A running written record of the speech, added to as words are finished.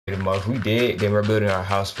If we did, then we're building our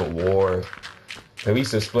house for war. Cause we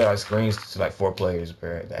used to split our screens to like 4 players,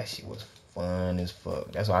 bro. That shit was fun as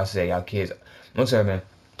fuck. That's why I say y'all kids. I'm sorry, man.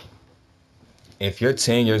 If you're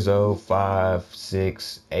 10 years old, 5,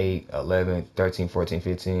 6, 8, 11, 13, 14,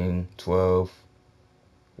 15, 12,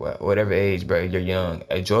 whatever age, bro, you're young.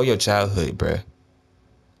 Enjoy your childhood, bro.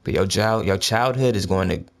 But your childhood is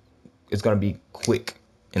gonna be quick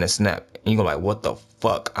in a snap. And you're gonna like, what the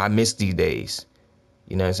fuck? I miss these days.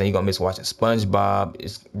 You know what I'm saying? You're gonna miss watching SpongeBob.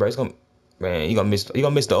 It's gonna, man, you're gonna miss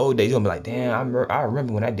the old days. You're gonna be like, damn, I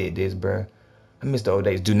remember when I did this, bro. I miss the old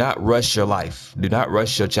days. Do not rush your life. Do not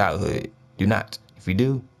rush your childhood. Do not. If you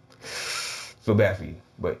do, feel bad for you,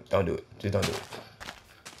 but don't do it. Just don't do it.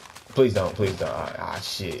 Please don't. Please don't.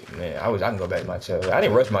 Shit, man. I can go back to my childhood. I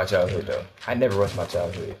didn't rush my childhood though. I never rushed my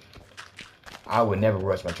childhood. I would never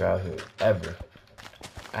rush my childhood ever.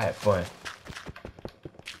 I had fun.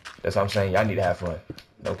 That's what I'm saying. Y'all need to have fun.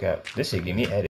 No cap. This shit give me a headache.